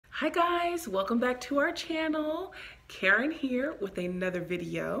Hi guys, welcome back to our channel. Karen here with another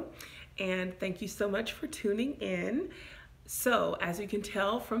video, and thank you so much for tuning in. So as you can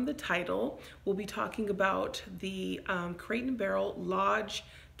tell from the title, we'll be talking about the Crate & Barrel Lodge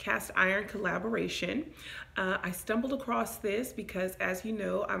cast iron collaboration. I stumbled across this because, as you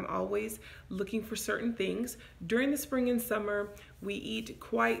know, I'm always looking for certain things. During the spring and summer, we eat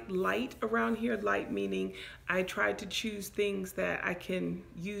quite light around here. Light meaning I try to choose things that I can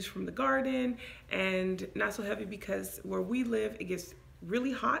use from the garden, and not so heavy because where we live, it gets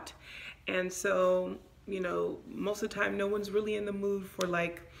really hot. And so, you know, most of the time no one's really in the mood for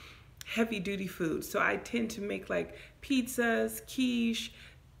like heavy duty food. So I tend to make like pizzas, quiche,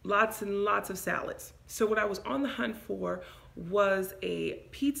 lots and lots of salads. So what I was on the hunt for was a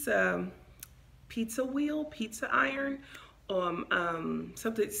pizza wheel, pizza iron,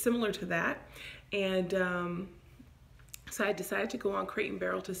 something similar to that. And so I decided to go on Crate &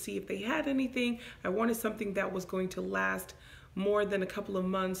 Barrel to see if they had anything. I wanted something that was going to last more than a couple of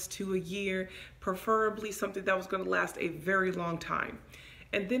months to a year, preferably something that was going to last a very long time.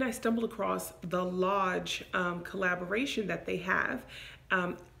 And then I stumbled across the Lodge collaboration that they have.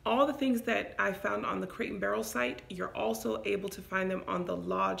 All the things that I found on the Crate & Barrel site, you're also able to find them on the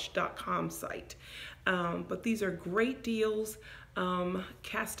lodge.com site. But these are great deals.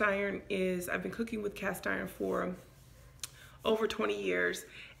 Cast iron is, I've been cooking with cast iron for over 20 years.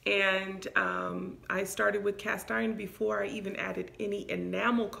 And I started with cast iron before I even added any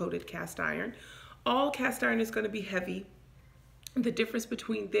enamel coated cast iron. All cast iron is going to be heavy. The difference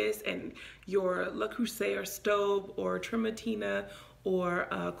between this and your Le Creuset stove or Tremattina or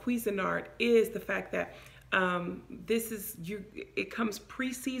Cuisinart is the fact that it comes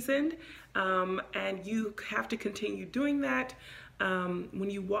pre-seasoned, and you have to continue doing that.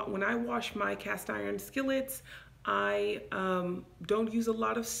 When I wash my cast iron skillets, I don't use a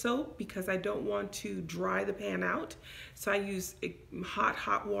lot of soap because I don't want to dry the pan out. So I use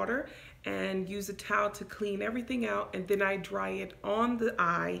hot water and use a towel to clean everything out, and then I dry it on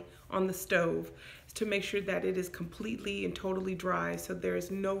the stove to make sure that it is completely and totally dry, so there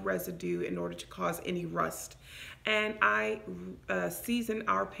is no residue in order to cause any rust. And I season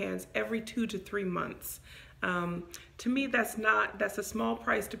our pans every 2 to 3 months. To me, that's a small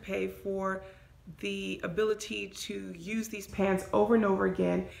price to pay for the ability to use these pans over and over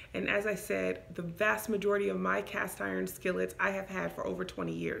again. And as I said, the vast majority of my cast iron skillets I have had for over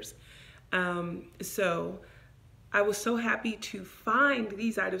 20 years. So I was so happy to find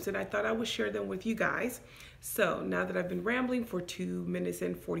these items, and I thought I would share them with you guys. So now that I've been rambling for 2 minutes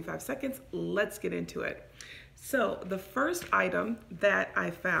and 45 seconds, let's get into it. So the first item that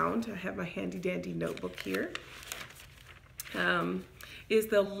I found, I have my handy dandy notebook here, is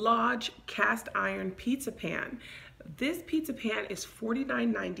the Lodge cast iron pizza pan. This pizza pan is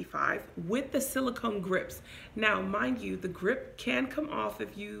 $49.95 with the silicone grips. Now, mind you, the grip can come off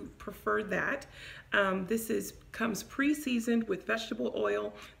if you prefer that. This comes pre-seasoned with vegetable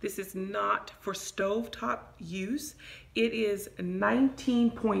oil. This is not for stovetop use. It is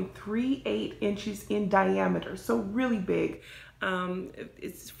 19.38 inches in diameter, so really big.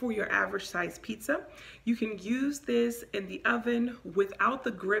 It's for your average size pizza. You can use this in the oven without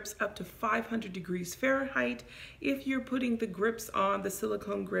the grips up to 500 degrees Fahrenheit. If you're putting the grips on, the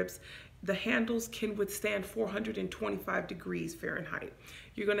silicone grips, the handles can withstand 425 degrees Fahrenheit.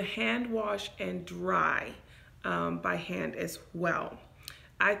 You're going to hand wash and dry by hand as well.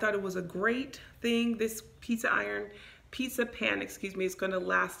 I thought it was a great thing. This pizza pan, is going to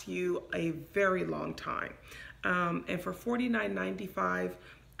last you a very long time. And for $49.95,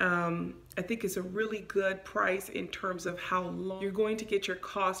 I think it's a really good price in terms of how long you're going to get your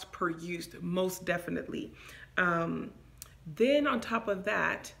cost per use, most definitely. Then on top of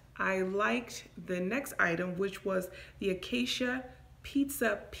that, I liked the next item, which was the Acacia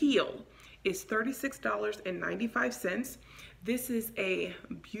Pizza Peel. It's $36.95. This is a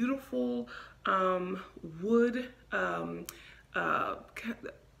beautiful wood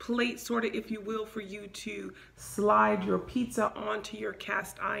plate, sort of, if you will, for you to slide your pizza onto your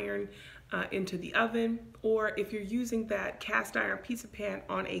cast iron into the oven. Or if you're using that cast iron pizza pan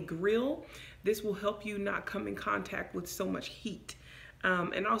on a grill, this will help you not come in contact with so much heat,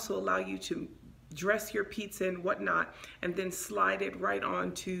 and also allow you to dress your pizza and whatnot, and then slide it right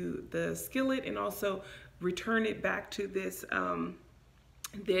onto the skillet, and also return it back to this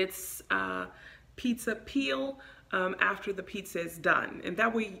pizza peel after the pizza is done. And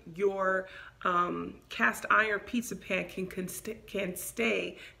that way your cast iron pizza pan can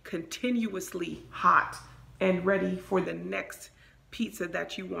stay continuously hot and ready for the next pizza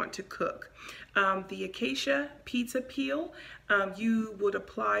that you want to cook. The acacia pizza peel, you would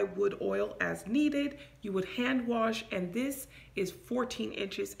apply wood oil as needed. You would hand wash, and this is 14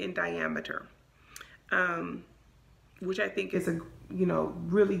 inches in diameter, which I think is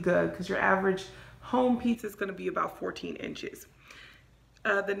really good, because your average home pizza is going to be about 14 inches.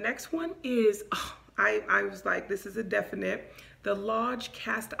 The next one is, I was like, this is a definite, the Lodge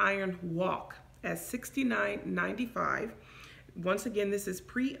cast iron wok at $69.95. Once again, this is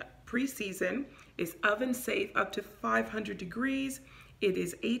pre-seasoned. It's oven safe up to 500 degrees. It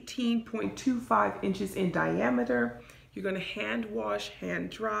is 18.25 inches in diameter. You're going to hand wash,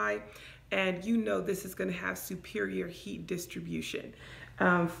 hand dry, and this is going to have superior heat distribution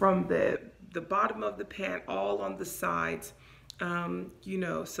from the bottom of the pan all on the sides.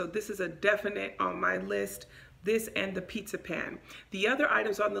 So this is a definite on my list. This and the pizza pan. The other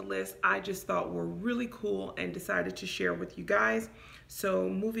items on the list I just thought were really cool and decided to share with you guys. So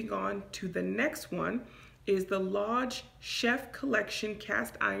moving on to the next one is the Lodge Chef Collection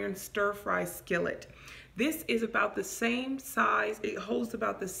Cast Iron Stir Fry Skillet. This is about the same size. It holds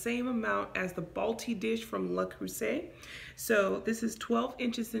about the same amount as the Balti dish from Le Creuset. So this is 12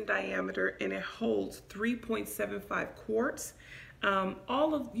 inches in diameter, and it holds 3.75 quarts.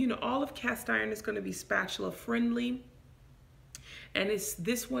 All of cast iron is going to be spatula friendly, and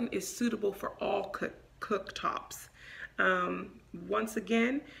this one is suitable for all cooktops. Once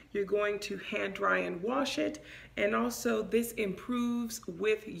again, you're going to hand dry and wash it, and also this improves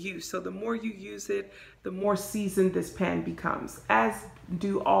with use. So the more you use it, the more seasoned this pan becomes, as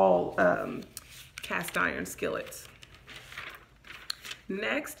do all cast iron skillets.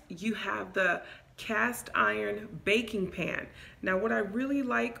 Next, you have the cast iron baking pan. Now, what I really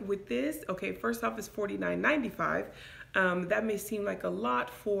like with this, okay, first off, it's $49.95. That may seem like a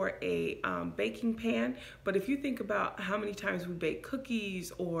lot for a baking pan, but if you think about how many times we bake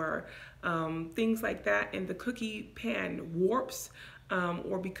cookies or things like that, and the cookie pan warps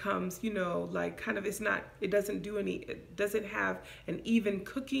or becomes, it doesn't have an even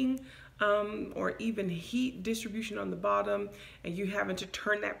cooking or even heat distribution on the bottom, and you having to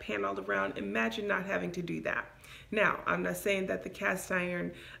turn that pan all around. Imagine not having to do that. Now, I'm not saying that the cast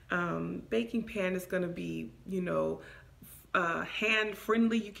iron baking pan is going to be, hand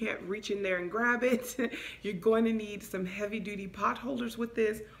friendly. You can't reach in there and grab it. You're going to need some heavy duty pot holders with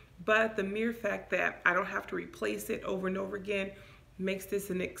this, but the mere fact that I don't have to replace it over and over again makes this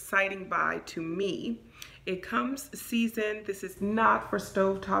an exciting buy to me. It comes seasoned. This is not for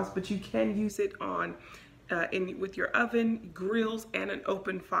stovetops, but you can use it on with your oven, grills, and an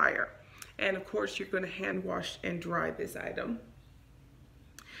open fire. And of course, you're going to hand wash and dry this item.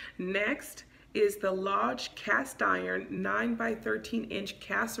 Next is the Lodge cast iron 9 by 13 inch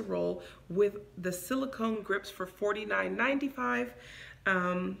casserole with the silicone grips for $49.95.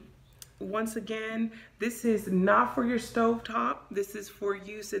 Once again, this is not for your stovetop. This is for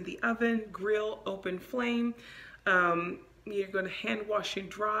use in the oven, grill, open flame. You're going to hand wash and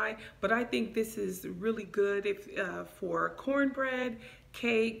dry, but I think this is really good if for cornbread,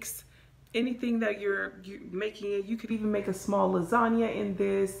 cakes, anything that you're making. You could even make a small lasagna in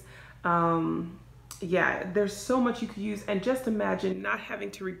this. Yeah, there's so much you could use, and just imagine not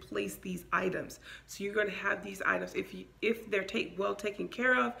having to replace these items. So you're going to have these items, if they're well taken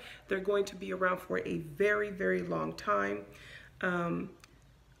care of, they're going to be around for a very, very long time.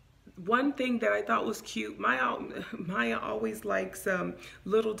 One thing that I thought was cute, Maya always likes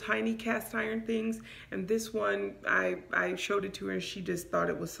little tiny cast iron things, and this one I showed it to her and she just thought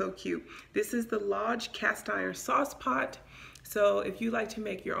it was so cute. This is the Lodge cast iron sauce pot. So if you like to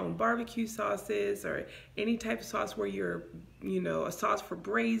make your own barbecue sauces or any type of sauce where you're, a sauce for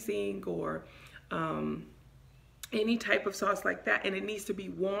braising or any type of sauce like that, and it needs to be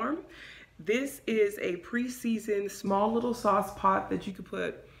warm, this is a pre-seasoned small little sauce pot that you could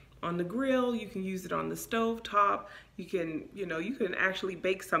put on the grill. You can use it on the stove top. You can, you can actually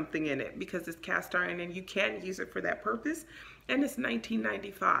bake something in it because it's cast iron, and you can use it for that purpose. And it's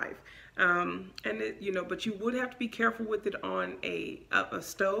 $19.95. And it, but you would have to be careful with it on a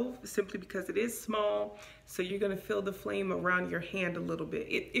stove, simply because it is small. So you're going to feel the flame around your hand a little bit.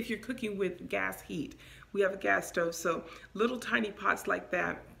 If you're cooking with gas heat, we have a gas stove, so little tiny pots like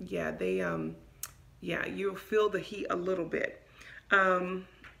that, yeah, they, yeah, you'll feel the heat a little bit. And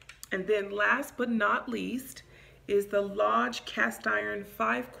then last but not least is the Lodge cast iron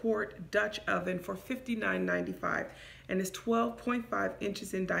 5-quart Dutch oven for $59.95. and it's 12.5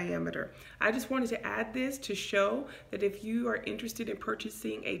 inches in diameter. I just wanted to add this to show that if you are interested in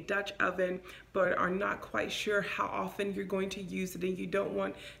purchasing a Dutch oven but are not quite sure how often you're going to use it and you don't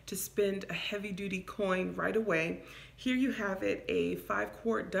want to spend a heavy-duty coin right away, here you have it, a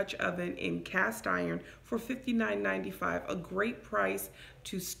 5-quart Dutch oven in cast iron for $59.95, a great price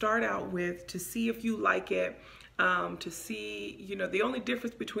to start out with, to see if you like it. To see, you know, the only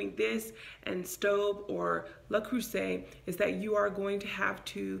difference between this and stove or Le Creuset is that you are going to have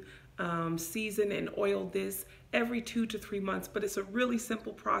to season and oil this every 2 to 3 months, but it's a really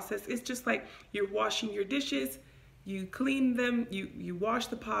simple process. It's just like you're washing your dishes. You clean them, you wash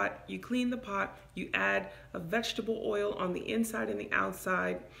the pot, you clean the pot, you add a vegetable oil on the inside and the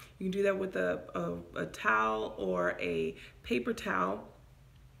outside. You can do that with a towel or a paper towel.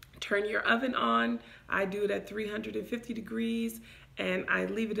 Turn your oven on. I do it at 350 degrees and I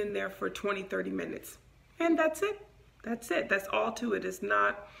leave it in there for 20-30 minutes. And that's it. That's it. That's all to it. It's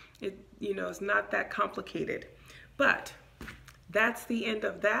not, it's not that complicated. But that's the end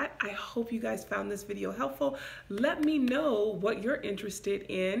of that. I hope you guys found this video helpful. Let me know what you're interested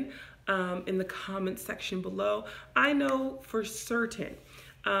in the comments section below. I know for certain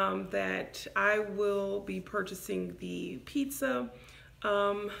that I will be purchasing the pizza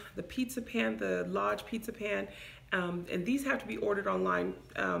pan, the Lodge pizza pan, and these have to be ordered online.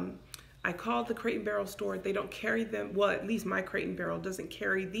 I called the Crate and Barrel store. They don't carry them. Well, at least my Crate and Barrel doesn't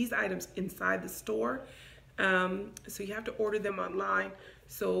carry these items inside the store. So you have to order them online.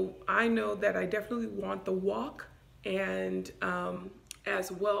 So I know that I definitely want the wok and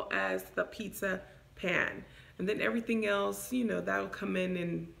as well as the pizza pan. And then everything else, that'll come in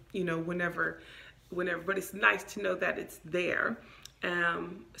and, whenever, but it's nice to know that it's there.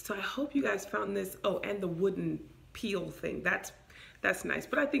 So I hope you guys found this. Oh, and the wooden peel thing. That's nice.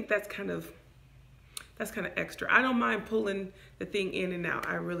 But I think that's kind of extra. I don't mind pulling the thing in and out.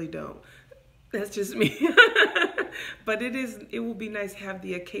 I really don't. That's just me. But it will be nice to have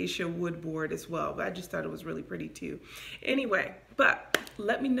the acacia wood board as well. But I just thought it was really pretty too. Anyway, but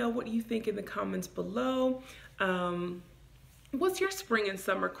let me know what you think in the comments below. What's your spring and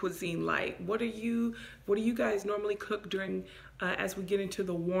summer cuisine like? What do you guys normally cook during as we get into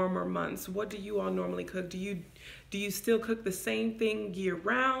the warmer months? What do you all normally cook? Do you still cook the same thing year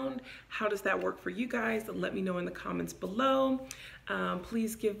round? How does that work for you guys? Let me know in the comments below.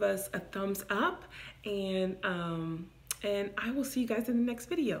 Please give us a thumbs up, and I will see you guys in the next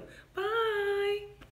video. Bye.